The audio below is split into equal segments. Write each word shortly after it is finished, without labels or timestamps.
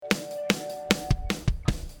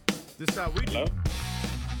This is how we do. Hello?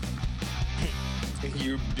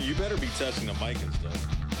 You better be testing the mic and stuff.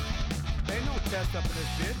 Ain't no test up in this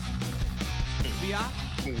bitch. Be out.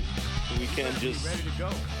 We can't just Ready to go.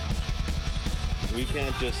 we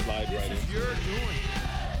can't just slide This right is in. your doing.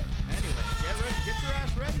 Anyway, get ready. Get your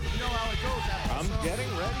ass ready. You know how it goes. After I'm the song. getting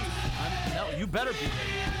ready. No, you better be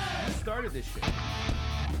ready. You started this shit.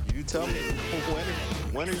 You tell me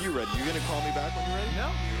when are you ready? You gonna call me back when you're ready? No,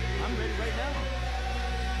 I'm ready right now.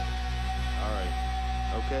 All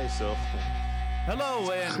right. Okay, so Hello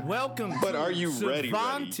and welcome but to are you ready?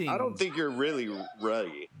 Savanting I don't think you're really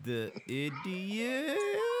ready. the idiot.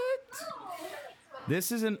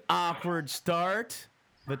 This is an awkward start,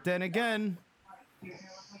 but then again,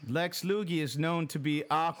 Lex Lugie is known to be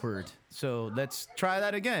awkward. So let's try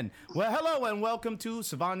that again. Well, hello and welcome to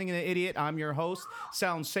Savanting the Idiot. I'm your host,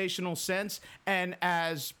 Soundsational Sense. And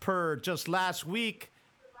as per just last week,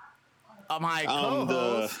 my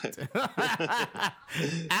co-host,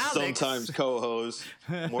 Alex, Sometimes co-host,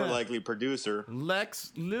 more likely producer.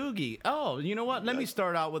 Lex Lugie. Oh, you know what? Let me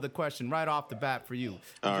start out with a question right off the bat for you.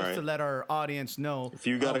 All just right. to let our audience know. If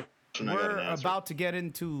you got a question, I got We're an answer. about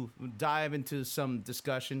to dive into some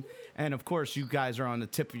discussion. And of course, you guys are on the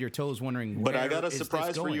tip of your toes wondering But where I got a is this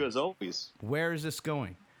surprise for going? you as always. Where is this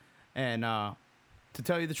going? And to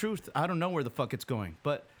tell you the truth, I don't know where the fuck it's going.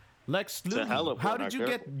 But Lex a Lugie, hell of how one, did I you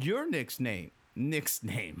care. get your Nick's name? Nick's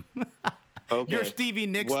name. Okay. Your Stevie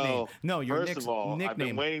Nicks well, name. No, your first Nick's of all, I've been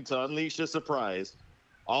nickname. waiting to unleash a surprise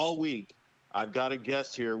all week. I've got a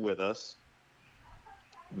guest here with us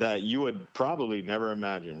that you would probably never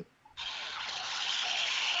imagine.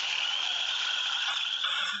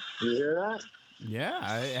 You hear that? Yeah,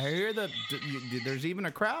 I hear that there's even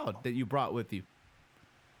a crowd that you brought with you.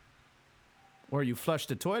 Or you flushed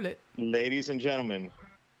the toilet. Ladies and gentlemen,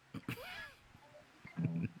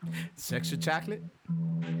 Sex or chocolate?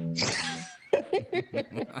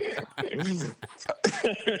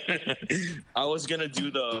 I was going to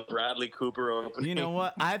do the Bradley Cooper opening. You know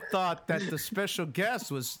what? I thought that the special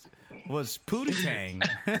guest was Pootie Tang.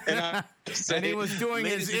 And he was doing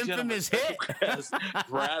his Ladies and gentlemen, infamous hit. yes,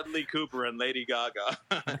 Bradley Cooper and Lady Gaga.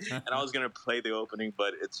 And I was going to play the opening,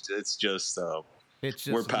 but it's just It's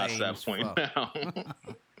just we're past lame that as point fuck. now.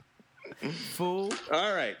 Fool.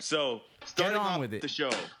 All right, so starting on off with it. the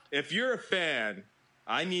show. If you're a fan,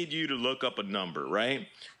 I need you to look up a number, right?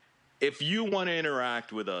 If you want to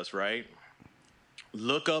interact with us, right?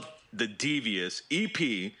 Look up the Devious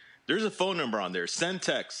EP. There's a phone number on there. Send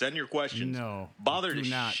text. Send your questions. No. Bother do the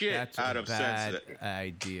not. shit That's out a of bad Sense.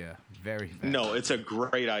 idea. Very bad. No, it's a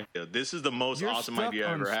great idea. This is the most You're awesome stuck idea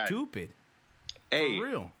I on ever had. stupid. Hey, For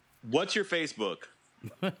real. what's your Facebook?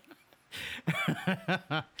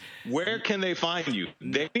 Where can they find you?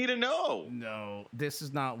 They need to know. No, this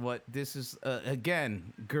is not what this is.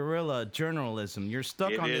 Again, guerrilla journalism. You're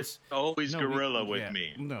stuck It on is this. always No, guerrilla yeah, with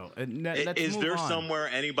me. No, let's Is move there on. somewhere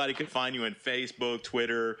anybody can find you in Facebook,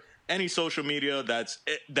 Twitter, any social media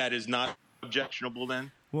that is not objectionable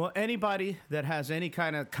then? Well, anybody that has any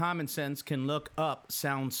kind of common sense can look up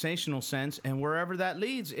Soundsational Sense, and wherever that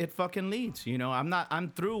leads, it fucking leads. You know,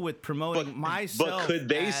 I'm through with promoting myself. But could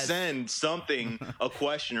they as- send something, a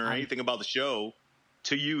question or anything about the show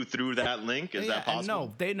to you through that link? Is that Yeah, and possible?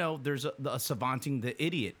 no, they know there's a Savanting the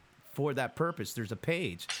Idiot for that purpose. There's a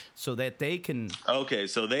page so that they can. Okay,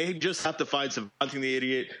 so they just have to find Savanting the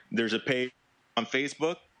Idiot. There's a page on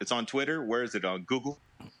Facebook. It's on Twitter. Where is it? On Google?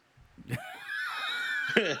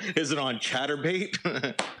 Is it on Chatterbait?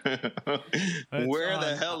 Where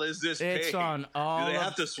the hell is this page? It's on all. Do they of-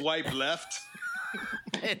 have to swipe left?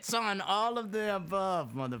 It's on all of the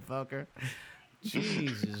above, motherfucker.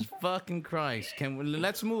 Jesus fucking Christ!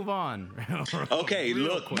 Let's move on. Okay, Real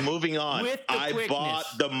look, quick. moving on. With the I quickness. bought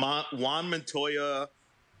the Juan Montoya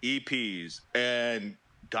EPs, and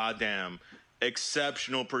goddamn,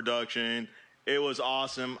 exceptional production. It was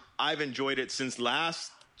awesome. I've enjoyed it since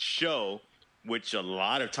last show, which a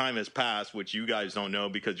lot of time has passed, which you guys don't know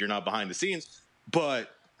because you're not behind the scenes.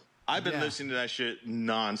 But I've been Yeah. listening to that shit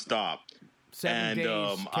nonstop. 7 And,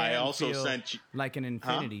 days I can also feel sent you- like an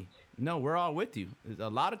infinity. No, we're all with you. A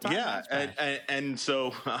lot of time. Yeah, has passed. and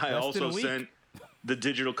so I Less than also a week. sent the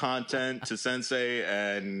digital content to Sensei,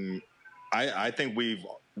 and I think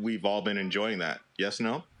we've all been enjoying that. Yes,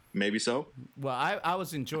 no, maybe so. Well, I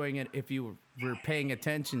was enjoying it. If you were paying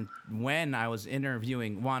attention when I was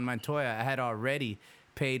interviewing Juan Montoya, I had already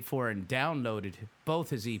paid for and downloaded both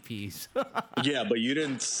his E EPs. Yeah, but you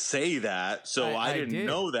didn't say that, so I I didn't did.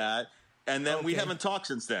 know that, and then we Okay. haven't talked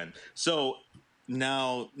since then. So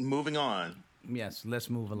now moving on, Yes, let's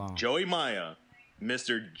move along. Joey Maya,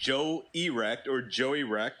 Mr. Joe Erect or Joey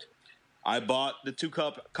Erect, I bought the 2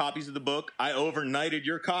 copies of the book. I overnighted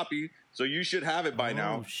your copy, so you should have it by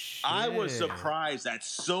now. Shit. I was surprised at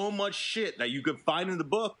so much shit that you could find in the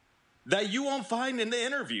book that you won't find in the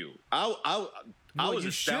interview. I was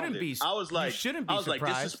astounded. I was like,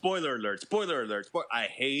 this is spoiler alert. Spoiler alert. I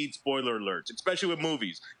hate spoiler alerts, especially with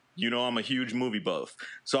movies. You know, I'm a huge movie buff.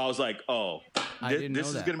 So I was like, oh, this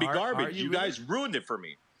is going to be garbage. You guys ruined it for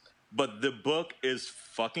me. But the book is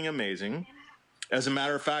fucking amazing. As a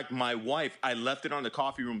matter of fact, my wife, I left it on the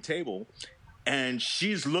coffee room table, and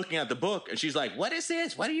she's looking at the book, and she's like, what is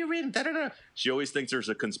this? What are you reading? Da-da-da. She always thinks there's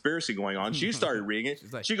a conspiracy going on. She started reading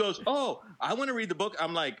it. Like, she goes, oh, I want to read the book.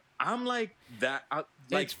 I'm like that.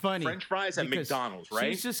 Like it's funny. French fries at McDonald's,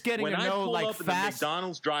 right? She's just getting when to I know, pull like, up in fast. the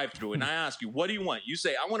McDonald's drive-thru, and I ask you, what do you want? You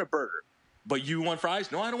say, I want a burger. But you want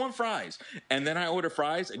fries? No, I don't want fries. And then I order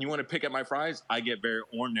fries, and you want to pick at my fries? I get very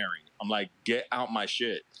ordinary. I'm like, get out my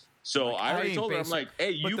shit. So like, I already told her, I'm like,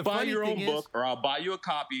 hey, you buy your own book, or I'll buy you a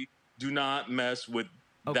copy. Do not mess with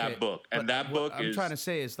that book. And that book I'm trying to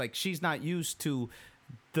say is, like, she's not used to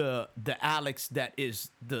the Alex that is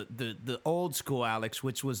the old school Alex,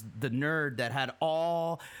 which was the nerd that had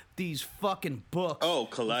all these fucking books. Oh,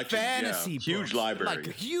 collection. Fantasy books. Huge library. Like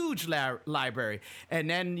a huge library. And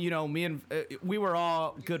then, you know, we were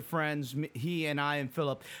all good friends, he and I and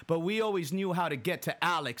Philip, but we always knew how to get to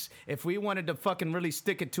Alex. If we wanted to fucking really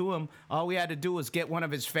stick it to him, all we had to do was get one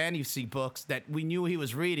of his fantasy books that we knew he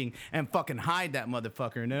was reading and fucking hide that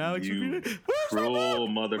motherfucker. And then Alex would be like, cruel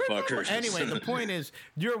motherfuckers. Anyway, the point is,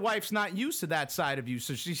 your wife's not used to that side of you,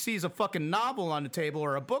 so she sees a fucking novel on the table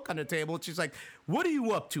or a book on the table, and she's like, what are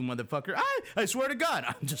you up to, motherfucker? I swear to God,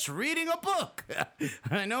 I'm just reading a book.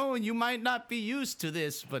 I know you might not be used to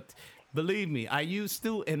this, but believe me, I used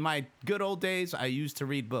to, in my good old days, I used to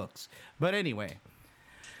read books. But anyway.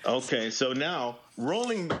 Okay, so now,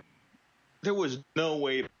 rolling, there was no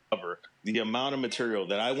way to cover the amount of material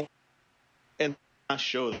that I want and not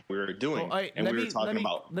show that we were doing.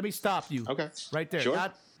 Let me stop you. Okay. Right there. Sure.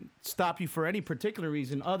 Not stop you for any particular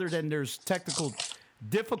reason other than there's technical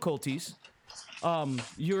difficulties.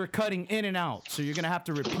 You're cutting in and out, so you're going to have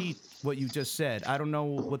to repeat what you just said. I don't know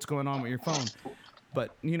what's going on with your phone,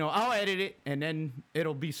 but, you know, I'll edit it, and then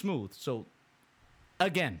it'll be smooth. So,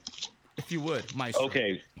 again, if you would, Maestro.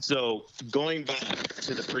 Okay, so going back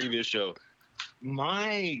to the previous show,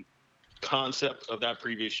 my concept of that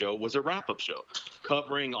previous show was a wrap-up show,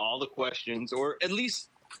 covering all the questions, or at least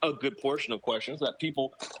a good portion of questions that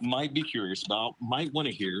people might be curious about, might want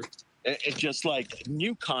to hear. It's just like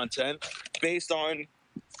new content based on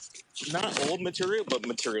not old material, but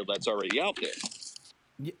material that's already out there.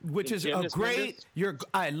 Which is a great.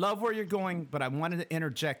 I love where you're going, but I wanted to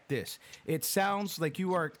interject this. It sounds like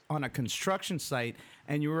you are on a construction site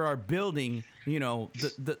and you are building, you know,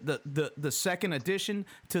 the second addition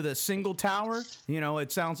to the single tower. You know,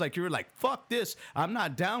 it sounds like you're like, fuck this. I'm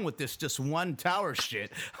not down with this just one tower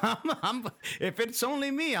shit. If it's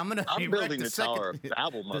only me, I'm building the Tower of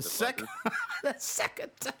Babel, motherfucker. The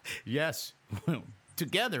second. Yes.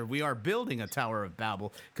 Together, we are building a Tower of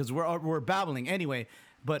Babel because we're babbling anyway.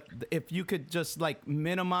 But if you could just like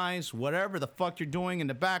minimize whatever the fuck you're doing in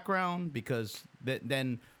the background, because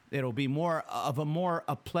then it'll be more of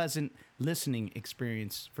a pleasant listening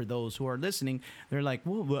experience for those who are listening. They're like,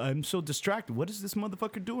 well, I'm so distracted. What is this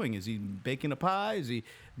motherfucker doing? Is he baking a pie? Is he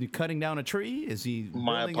cutting down a tree? Is he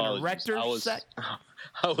building an erector set? I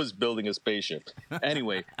was building a spaceship.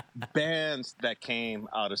 Anyway, bands that came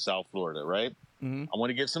out of South Florida, right? Mm-hmm. I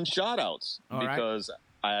want to give some shout outs because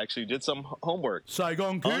I actually did some homework.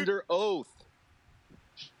 Saigon Kid? Under oath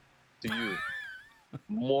to you.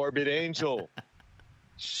 Morbid Angel.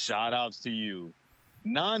 Shout outs to you.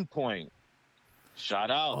 Non-Point.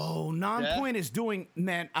 Shout outs. Oh, Non-Point is doing,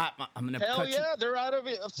 man, I'm going to cut you. Hell yeah, they're out of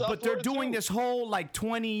it. But they're doing this whole like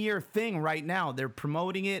 20-year thing right now. They're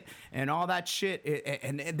promoting it and all that shit.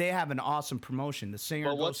 And they have an awesome promotion. The singer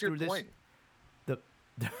goes what's through your point? this.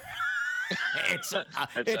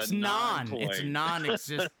 It's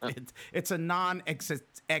a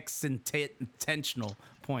non-existential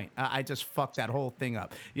point. I just fucked that whole thing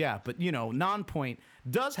up. Yeah, but you know, Non-Point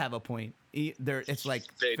does have a point. It's like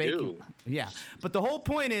they faking. do. Yeah, but the whole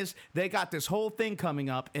point is they got this whole thing coming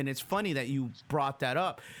up, and it's funny that you brought that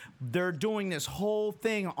up. They're doing this whole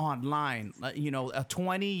thing online. You know, a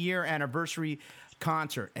 20-year anniversary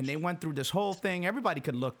concert, and they went through this whole thing. Everybody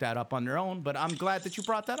could look that up on their own, but I'm glad that you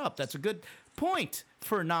brought that up. That's a good point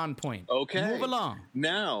for Non-Point. Okay. Move along.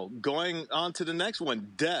 Now, going on to the next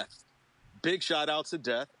one, Death. Big shout out to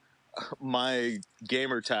Death. My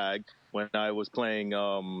gamer tag when I was playing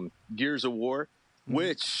Gears of War,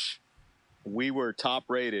 which we were top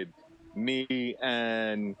rated. Me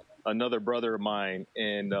and another brother of mine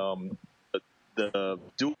in the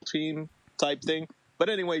dual team type thing. But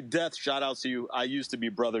anyway, Death, shout out to you. I used to be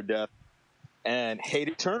Brother Death. And Hate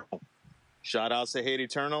Eternal. Shout outs to Hate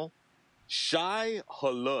Eternal. Shai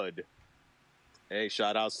Halud. Hey,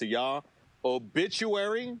 shout outs to y'all.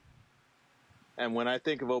 Obituary. And when I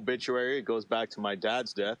think of Obituary, it goes back to my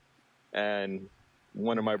dad's death. And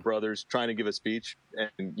one of my brothers trying to give a speech,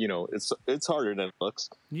 and it's harder than it looks.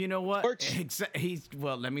 You know what?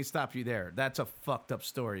 Well, let me stop you there. That's a fucked up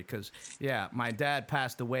story because, yeah, my dad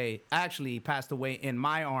passed away. Actually, he passed away in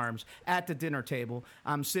my arms at the dinner table.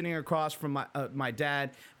 I'm sitting across from my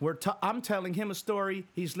dad. I'm telling him a story.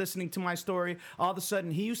 He's listening to my story. All of a sudden,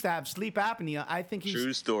 he used to have sleep apnea.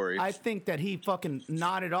 True story. I think that he fucking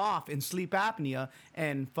nodded off in sleep apnea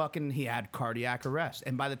and fucking he had cardiac arrest.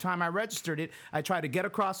 And by the time I registered it, I tried to get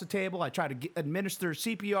across the table. I tried to administer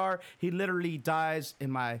CPR. He literally dies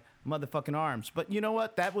in my motherfucking arms. But you know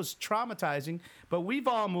what? That was traumatizing. But we've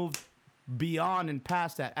all moved beyond and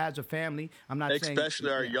past that as a family. I'm not saying...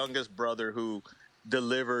 Especially our youngest brother who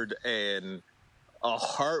delivered a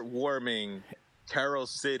heartwarming Carol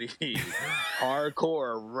City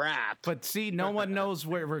hardcore rap. But see, no one knows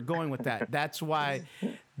where we're going with that. That's why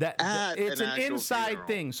it's an inside funeral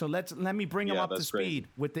thing. So let me bring him up to speed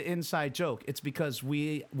with the inside joke. It's because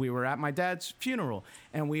we were at my dad's funeral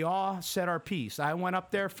and we all said our piece. I went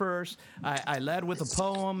up there first. I led with a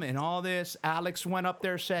poem and all this. Alex went up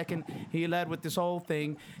there second. He led with this whole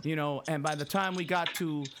thing, and by the time we got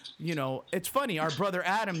to, it's funny. Our brother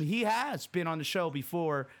Adam, he has been on the show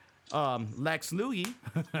before. Lex Lugie,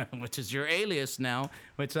 which is your alias now,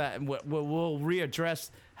 which we'll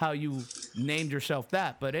readdress how you named yourself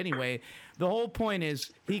that. But anyway, the whole point is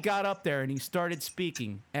he got up there and he started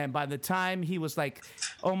speaking. And by the time he was like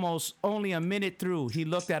almost only a minute through, he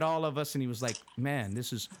looked at all of us and he was like, man,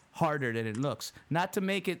 this is harder than it looks. Not to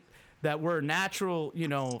make it that we're natural,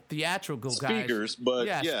 theatrical guys. Speakers, but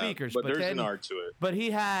there's an art to it. But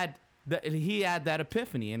he had that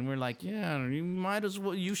epiphany, and we're like, yeah,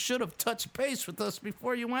 you should have touched base with us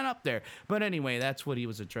before you went up there. But anyway, that's what he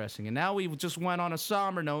was addressing. And now we just went on a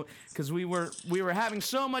somber note because we were having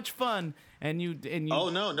so much fun, and you oh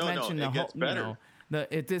no, it gets better.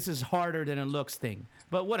 This is harder than it looks thing.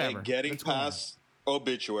 But whatever. Hey, getting past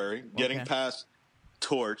Obituary, getting past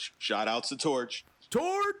Torch. Shout outs to Torch.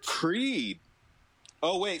 Creed.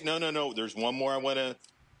 Oh wait, no. There's one more I want to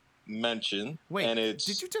mention. Wait, and it's,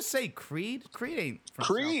 did you just say Creed? Creed ain't from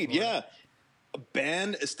Creed, yeah. A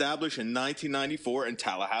band established in 1994 in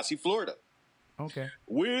Tallahassee, Florida. Okay.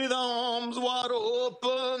 With arms wide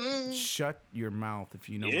open. Shut your mouth if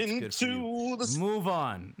you know what's good for you. Move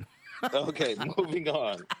on. Okay, moving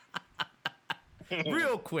on.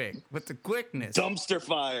 Real quick, with the quickness. Dumpster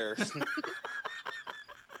fire.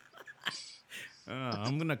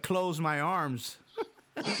 I'm going to close my arms.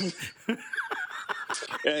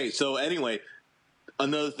 Hey, so anyway,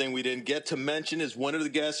 another thing we didn't get to mention is one of the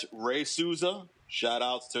guests, Ray Souza. Shout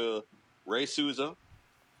outs to Ray Souza.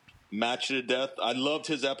 Match to the death. I loved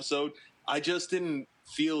his episode. I just didn't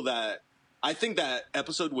feel that. I think that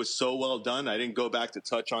episode was so well done. I didn't go back to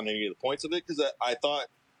touch on any of the points of it because I thought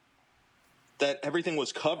that everything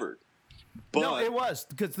was covered. But no, it was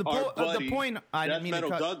because the point. I didn't mean to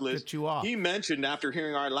cut you off. He mentioned after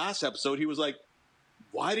hearing our last episode, he was like,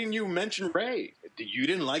 "Why didn't you mention Ray? You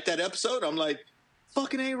didn't like that episode?" I'm like,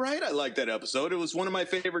 "Fucking ain't right. I liked that episode. It was one of my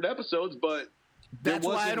favorite episodes, but." That's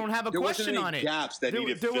why I don't have a question on it. Gaps that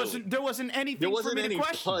needed filling. There wasn't anything for me to question. There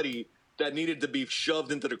wasn't any putty that needed to be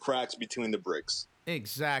shoved into the cracks between the bricks.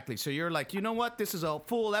 Exactly. So you're like, you know what? This is a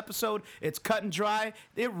full episode. It's cut and dry.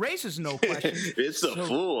 It raises no questions. It's a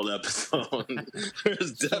full episode.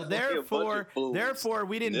 So therefore,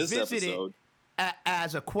 we didn't visit it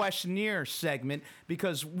as a questionnaire segment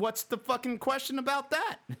because what's the fucking question about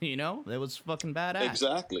that? You know, that was fucking badass.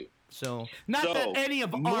 Exactly. So, that any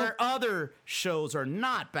of our other shows are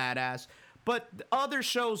not badass, but other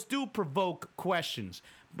shows do provoke questions.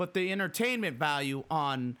 But the entertainment value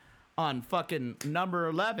on fucking number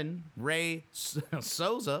 11, Ray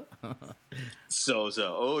Souza. Souza.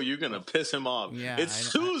 Oh, you're going to piss him off. Yeah, it's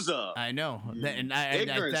Souza. I know.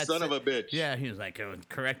 Ignorant son of a bitch. Yeah, he was like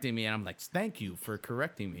correcting me, and I'm like, thank you for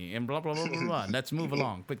correcting me, and blah, blah, blah, blah, blah. Let's move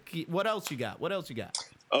along. But what else you got?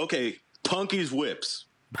 Okay, Punky's Whips.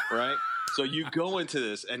 Right? So you go into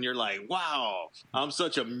this and you're like, wow, I'm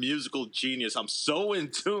such a musical genius. I'm so in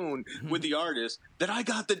tune with the artist that I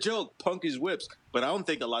got the joke, Punky's Whips. But I don't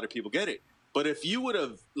think a lot of people get it. But if you would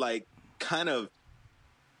have kind of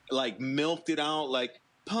milked it out like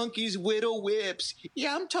Punky's Widow Whips.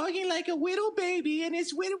 Yeah, I'm talking like a widow baby and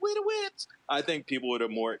it's widow whips. I think people would have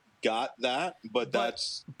more got that, but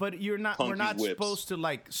that's but you're not. We're punky not whips. supposed to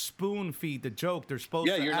like spoon feed the joke. They're supposed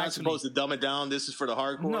yeah, to. you're not actually, supposed to dumb it down. This is for the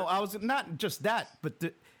hardcore. No, I was not just that, but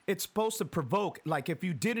it's supposed to provoke. Like if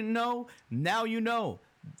you didn't know, now you know.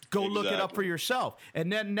 Go look it up for Exactly. yourself,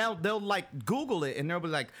 and then now they'll like Google it, and they'll be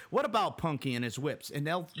like, "What about Punky and his whips?" And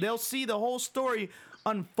they'll see the whole story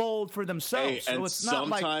unfold for themselves. Hey, So and it's not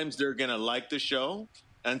like sometimes they're gonna like the show,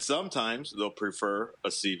 and sometimes they'll prefer a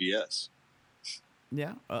CVS.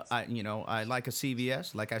 yeah, I like a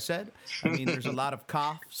CVS. Like I said, I mean, there's a lot of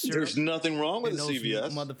cough syrup There's nothing wrong with in a those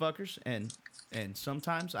CVS. motherfuckers, and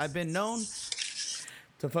sometimes I've been known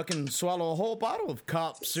to fucking swallow a whole bottle of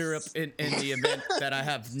cough syrup in the event that I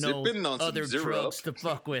have no Sipping on some other syrup. drugs to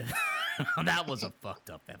fuck with. That was a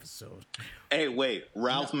fucked up episode. Hey, wait,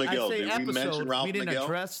 Ralph Miguel. I say Did we episode, mention Ralph we didn't Miguel?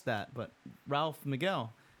 address that, but Ralph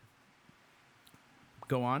Miguel.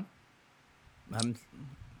 Go on.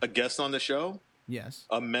 A guest on the show? Yes.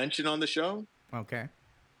 A mention on the show? Okay.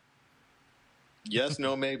 Yes,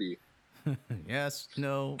 no, maybe. Yes.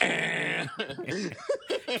 No.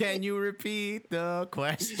 Can you repeat the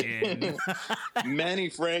question? Manny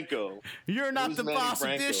Franco. You're not Who's the Manny boss of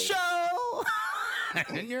this show.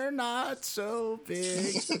 And you're not so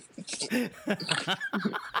big.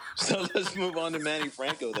 So let's move on to Manny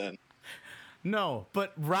Franco then. No,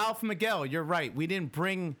 but Ralph Miguel, you're right. We didn't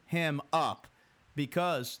bring him up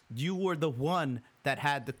because you were the one that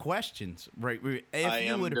had the questions, right? If I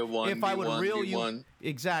am the one, If I the would one, reel the you, one.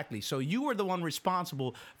 exactly. So you were the one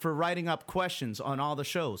responsible for writing up questions on all the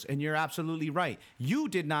shows, and you're absolutely right. You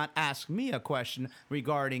did not ask me a question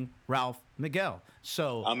regarding Ralph Miguel.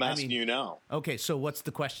 So I'm asking you now. Okay, so what's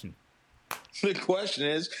the question? The question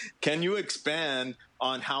is, can you expand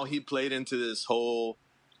on how he played into this whole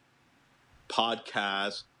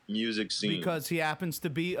podcast music scene? Because he happens to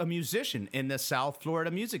be a musician in the South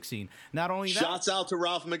Florida music scene. Not only that, Shouts out to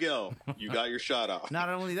Ralph Miguel. You got your shot off. not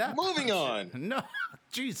only that. Moving on. No,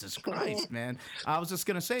 Jesus Christ, man. I was just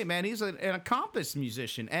gonna say, man, he's an accomplished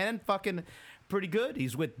musician and fucking pretty good.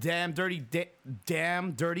 He's with Damn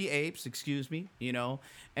Dirty Apes, excuse me,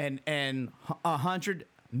 and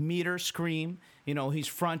 100-meter Scream. He's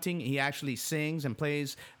fronting. He actually sings and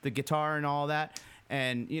plays the guitar and all that.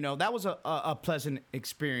 And that was a pleasant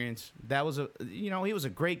experience. That was he was a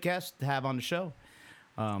great guest to have on the show.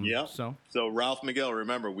 Yeah. So Ralph Miguel,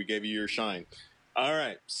 remember, we gave you your shine. All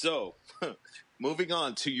right. So moving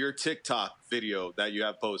on to your TikTok video that you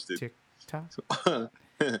have posted. TikTok.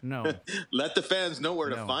 No. Let the fans know where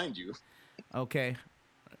to No. find you. Okay.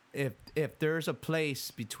 If there's a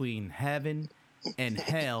place between heaven and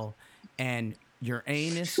hell and your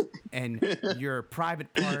anus and your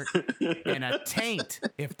private part and a taint,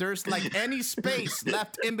 if there's like any space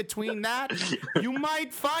left in between that, you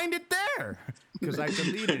might find it there. Because I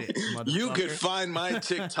deleted it, You could motherfucker. find my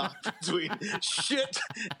TikTok between shit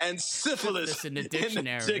and syphilis Syphilis in the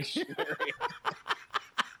dictionary.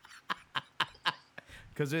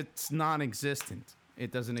 Because it's non-existent.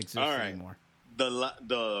 It doesn't exist All right. anymore. The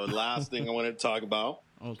last thing I wanted to talk about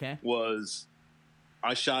Okay. was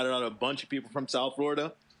I shouted out a bunch of people from South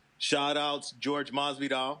Florida. Shout outs George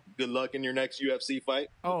Masvidal. Good luck in your next UFC fight.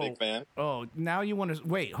 Big fan. Oh, now you want to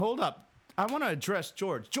wait? Hold up. I want to address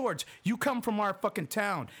George. George, you come from our fucking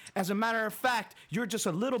town. As a matter of fact, you're just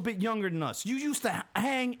a little bit younger than us. You used to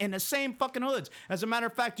hang in the same fucking hoods. As a matter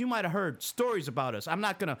of fact, you might have heard stories about us. I'm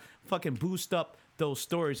not gonna fucking boost up those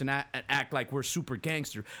stories and act like we're super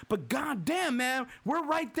gangster. But goddamn, man, we're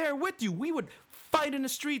right there with you. We would fight in the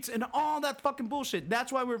streets and all that fucking bullshit.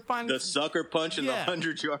 That's why we're finally The sucker punch and the Yeah.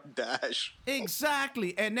 100-yard dash.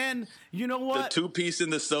 exactly. And then you know what? The 2-piece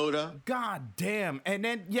in the soda. God damn. And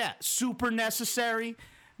then, yeah, super necessary.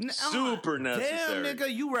 Super necessary. Damn,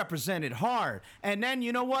 nigga, you represented hard. And then,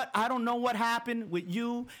 you know what? I don't know what happened with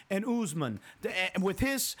you and Usman. With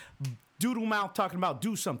his doodle mouth talking about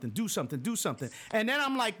do something. And then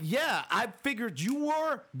I'm like, yeah, I figured you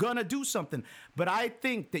were gonna do something. But I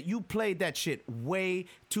think that you played that shit way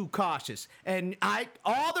too cautious. And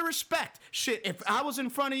all the respect, shit, if I was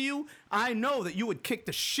in front of you, I know that you would kick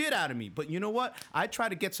the shit out of me. But you know what? I try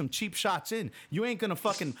to get some cheap shots in. You ain't gonna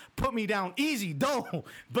fucking put me down easy, though.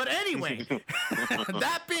 But anyway,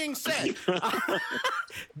 that being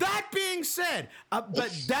said,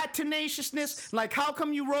 but that tenaciousness, like how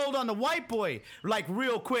come you rolled on the white boy like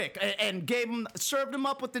real quick and served him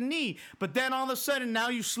up with the knee, but then all of a sudden now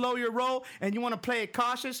you slow your roll and you want to play it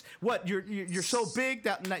cautious? What, you're so big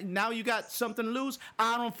that now you got something to lose?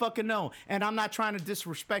 I don't fucking know. And I'm not trying to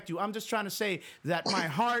disrespect you. I'm just trying to say that my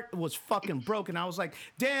heart was fucking broken. I was like,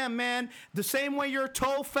 damn, man, the same way your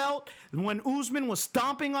toe felt when Usman was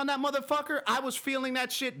stomping on that motherfucker, I was feeling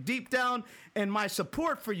that shit deep down and my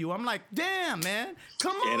support for you. I'm like, damn, man,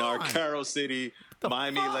 come on. In our Carroll City,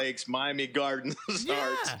 Miami fuck? Lakes, Miami Gardens Yeah.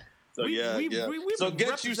 Hearts. So We so get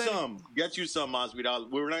representing- you some, Masvidal.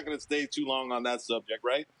 We're not going to stay too long on that subject,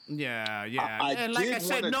 right? Yeah. I And like I did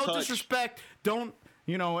said, wanna no touch- disrespect. Don't,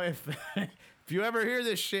 if if you ever hear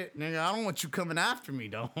this shit, nigga, I don't want you coming after me,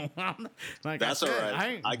 though. Like That's I all said,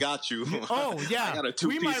 right. I got you. Oh, yeah. I got a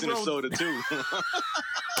We 2-piece might and a roll- soda too.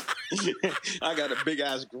 I got a big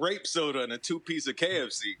ass grape soda and a 2-piece of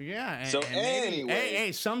KFC. Yeah. And, So and maybe- anyway.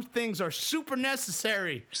 hey, some things are super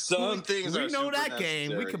necessary. Some things we are know super that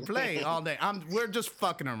game. We necessary. can play all day. We're just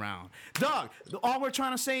fucking around, dog. All we're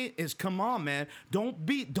trying to say is, come on, man. Don't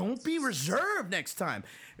be reserved next time.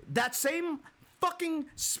 That same fucking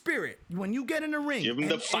spirit when you get in the ring. Give him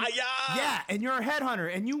the fire. Yeah, and you're a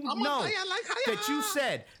headhunter, and you I'm a know fire like fire. that you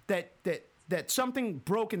said that something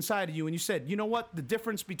broke inside of you, and you said, you know what? The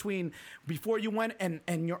difference between before you went and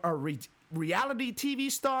you're a reality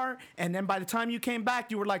TV star, and then by the time you came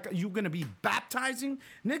back, you were like, you gonna be baptizing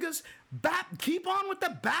niggas? Keep on with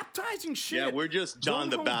the baptizing shit. Yeah, we're just John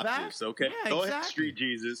Don't the hold Baptist, back. okay? Yeah, Go ahead, exactly. Street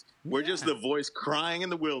Jesus. We're just Yeah. the voice crying in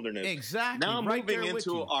the wilderness. Exactly, Now right moving there with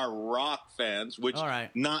into you. our rock fans, which All right.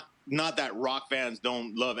 not that rock fans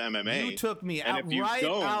don't love MMA. You took me And out if you right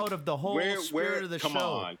don't, out of the whole spirit of the come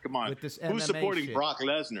show. Come on. With this Who's MMA supporting shit. Brock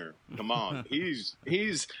Lesnar? Come on. he's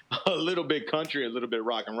a little bit country, a little bit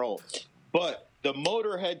rock and roll. But the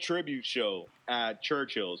Motorhead tribute show at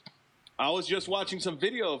Churchill's, I was just watching some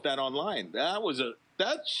video of that online. That was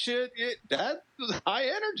that was high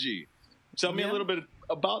energy. Tell me Yeah. a little bit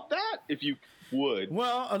about that, if you would.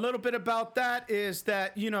 Well, a little bit about that is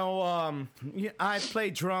that, I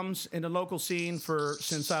played drums in the local scene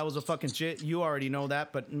since I was a fucking shit. You already know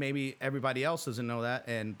that, but maybe everybody else doesn't know that.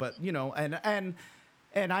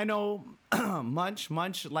 And I know Munch,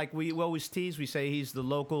 like we always tease, we say he's the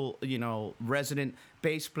local, resident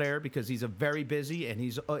bass player because he's a very busy and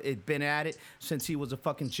he's been at it since he was a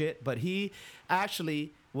fucking shit. But he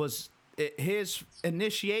actually was his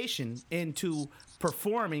initiation into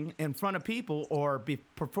performing in front of people or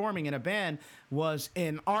performing in a band was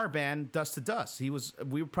in our band Dust to Dust. He was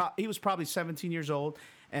probably 17 years old,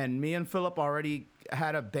 and me and Philip already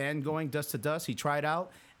had a band going, Dust to Dust. He tried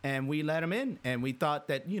out, and we let him in, and we thought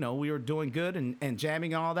that we were doing good and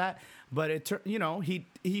jamming and all that. But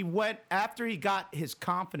he went after he got his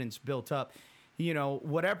confidence built up.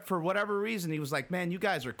 For whatever reason, he was like, man, you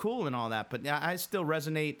guys are cool and all that, but I still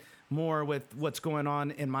resonate more with what's going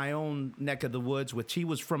on in my own neck of the woods, which he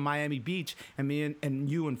was from Miami Beach, and me and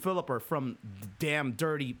you and Philip are from the damn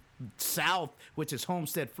dirty South, which is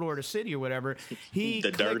Homestead, Florida City or whatever. He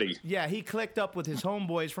clicked up with his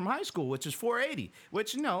homeboys from high school, which is 480,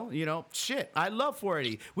 which, shit, I love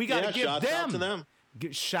 480. We got to give shouts out to them.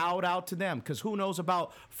 Shout out to them, because who knows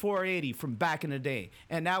about 480 from back in the day?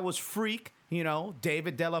 And that was Freak,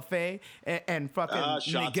 David Delafay and fucking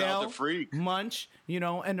shouts out Miguel to Freak. Munch,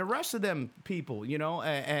 and the rest of them people,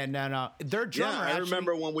 and their drummer. Yeah, I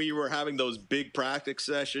remember when we were having those big practice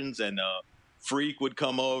sessions and Freak would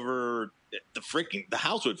come over. The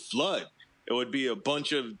house would flood. It would be a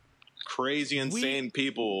bunch of crazy, insane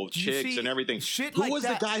people, chicks, and everything. Shit who like was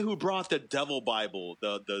that. the guy who brought the Devil Bible,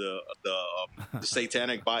 the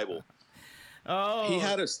Satanic Bible? Oh, He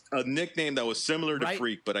had a nickname that was similar to Right.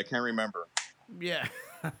 Freak, but I can't remember. yeah.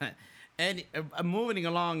 And moving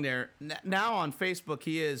along there now on Facebook,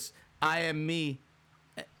 he is I am me.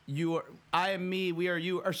 You are I am me. We are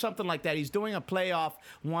you, or something like that. He's doing a play off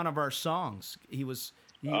one of our songs.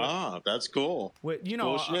 That's cool.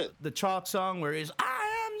 Cool shit. The Chalk song where he's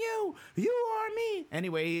I am you, you are me.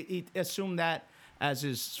 Anyway, he assumed that as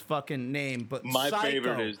his fucking name, but My Psycho,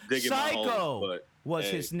 favorite is Digging My Hole, Psycho but, was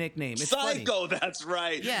hey. his nickname. It's funny. Psycho, that's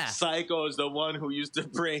right. Yeah. Psycho is the one who used to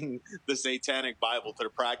bring the Satanic Bible to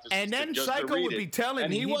the practice. And then Psycho would be telling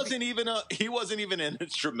and me he wasn't even an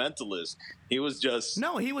instrumentalist. He was just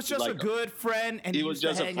he was just like a good friend, and he was used to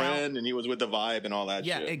just a hang out. friend, and he was with the vibe and all that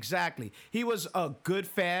Yeah, shit. exactly. He was a good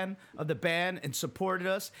fan of the band and supported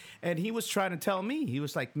us. And he was trying to tell me, he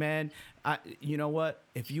was like, man, you know what?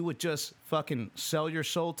 If you would just fucking sell your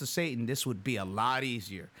soul to Satan, this would be a lot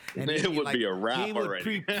easier. And It he'd would be a wrap He would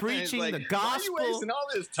already. be preaching It's the like, gospel. Why are you wasting all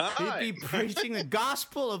this time? He'd be preaching the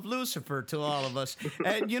gospel of Lucifer to all of us.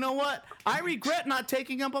 And you know what? I regret not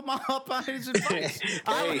taking up on his advice.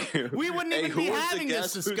 We wouldn't even be having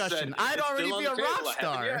this discussion. I'd already be a rock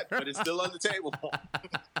star. Yet, but it's still on the table.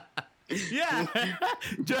 Yeah,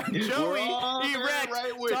 Joey Erect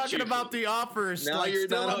right with talking you. about the offers Now like you're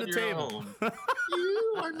still not on the your table. own.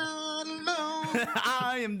 You are not alone.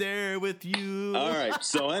 I am there with you. All right.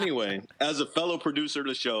 So anyway, as a fellow producer of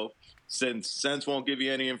the show, since Sense won't give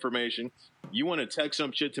you any information, You want to text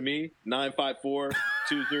some shit to me?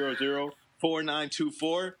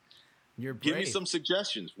 954-200-4924. You're Give me brave. some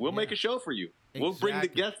suggestions. We'll make a show for you. We'll bring the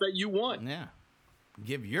Exactly. guests that you want. Yeah.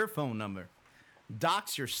 Give your phone number.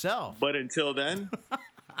 Dox yourself. But until then,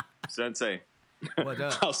 Sensei, What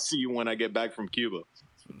up? I'll see you when I get back from Cuba.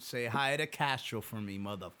 Say hi to Castro for me,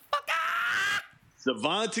 motherfucker.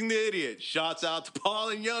 Savanting the Idiot. Shouts out to Paul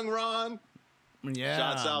and Young Ron. Yeah.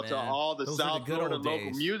 Shouts out to man. all the Those are South good Florida old local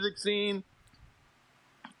days. music scene.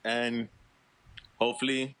 And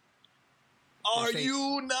hopefully, are say-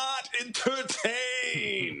 you not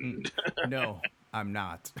entertained? No, I'm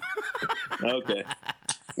not. Okay.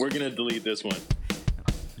 We're going to delete this one.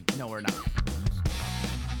 No, we're not.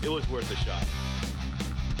 It was worth a shot.